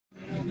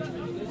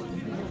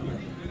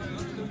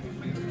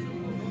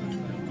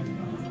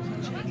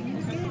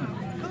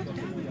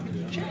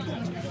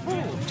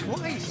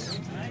Twice.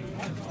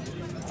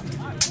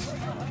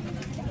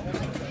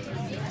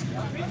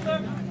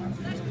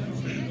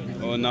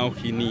 Oh, now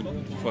he need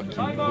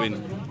fucking win.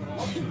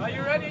 Are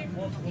you ready?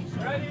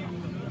 Ready?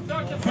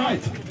 Start the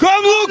Fight!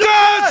 Come,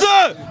 Lukasz!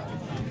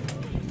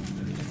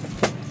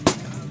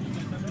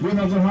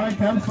 Winner of the high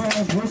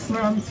Kämpfer of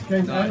Russland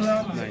gegen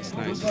England. Nice,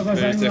 nice. This was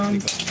Very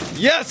England. technical.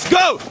 Yes,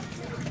 go!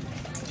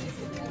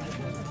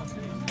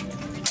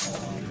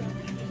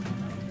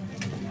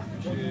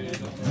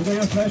 Hat er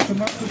jetzt leicht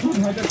gemacht zu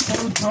tun, hat jetzt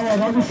voll Power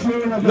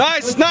rangeschlagen.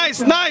 Nice, nice,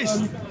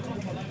 nice!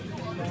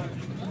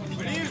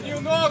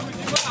 Ближнюю ногу,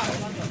 Димас!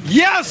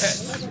 Yes!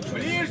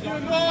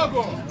 Ближнюю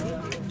ногу!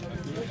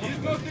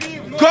 Изнутри,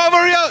 внутрь!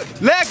 Cover your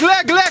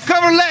leg,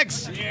 cover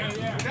legs!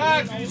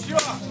 Так, еще!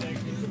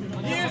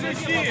 Ниже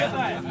си!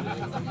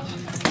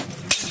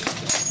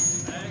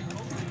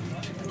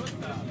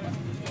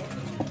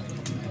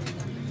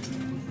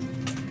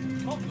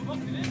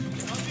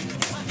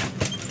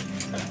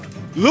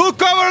 Luke,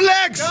 cover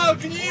legs!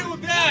 Толкни,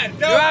 ударь!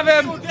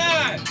 Толкни,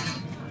 ударь!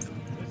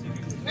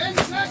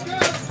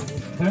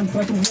 10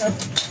 seconds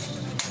left.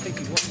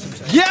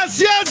 Yes,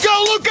 yes,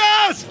 go,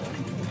 Lukasz!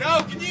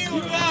 Толкни,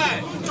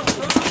 ударь!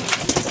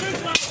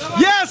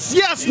 Yes,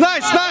 yes,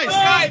 nice, nice!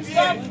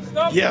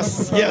 Stop!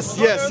 Yes, yes,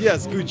 yes,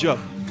 yes, good job.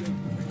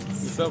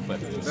 Super.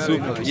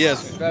 Super,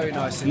 yes. Very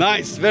nice.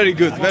 Nice, very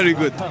good, very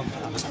good.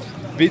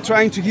 We're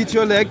trying to hit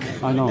your leg,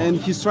 I know. and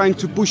he's trying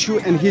to push you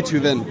and hit you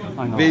then.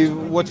 I know.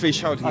 What they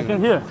shouting? I can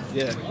hear.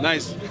 Yeah,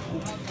 nice.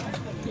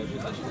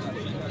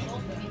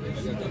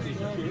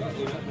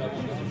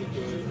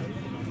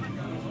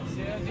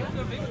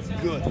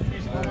 Good.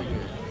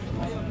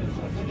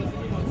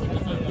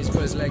 He's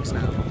got his legs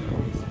now.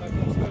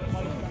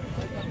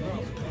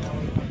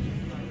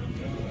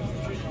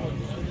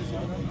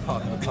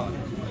 Pardon the pun.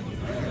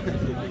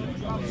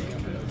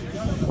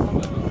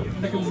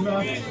 Seconds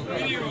left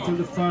until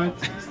the fight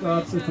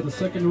starts for the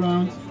second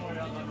round.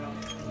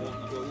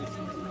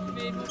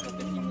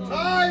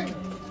 Time!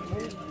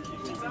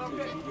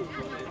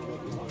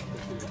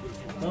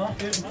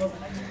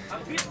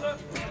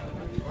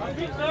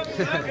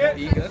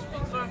 Eager.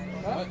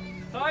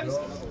 Time!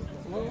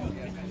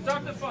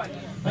 Start the fight!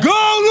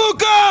 Go,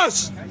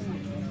 Lukasz!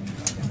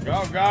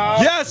 Go, go!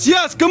 Yes,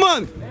 yes, come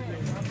on!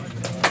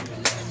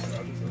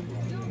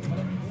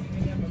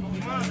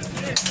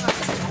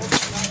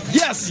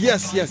 Yes,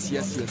 yes, yes,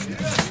 yes, yes.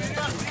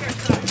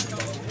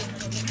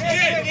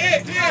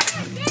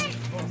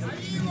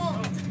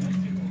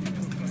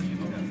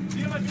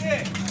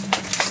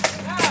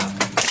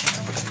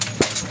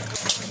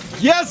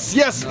 Yes,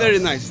 yes, very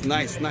nice,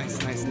 nice, nice,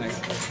 nice, nice.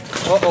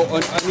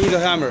 Oh, I need a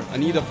hammer. I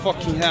need a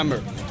fucking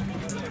hammer.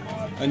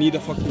 I need a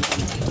fucking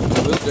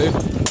hammer. Will do.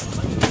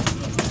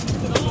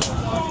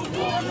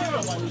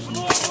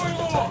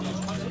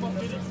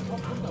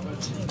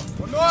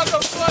 Много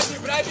в сотни,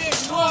 пробей,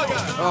 много!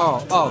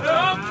 Oh, oh.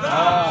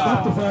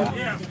 Stop the fight.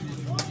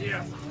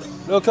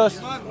 Lukasz.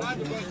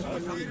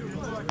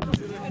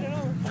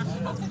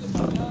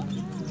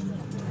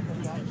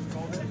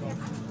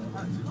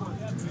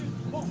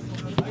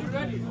 Are you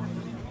ready?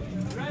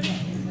 Ready?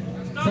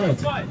 Start the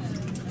fight!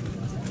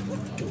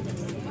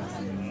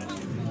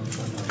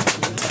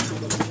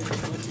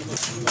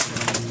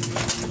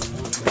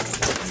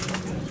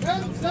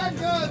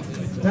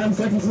 10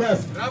 seconds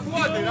left.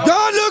 Работай,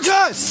 Go,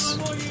 Lukasz!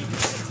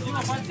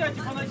 Дима,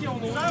 подсядьте по ноге,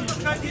 он сам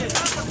подходи,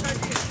 сам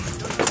подходи!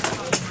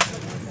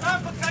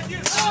 Сам подходи!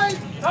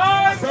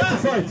 Ай! Stop the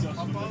fight.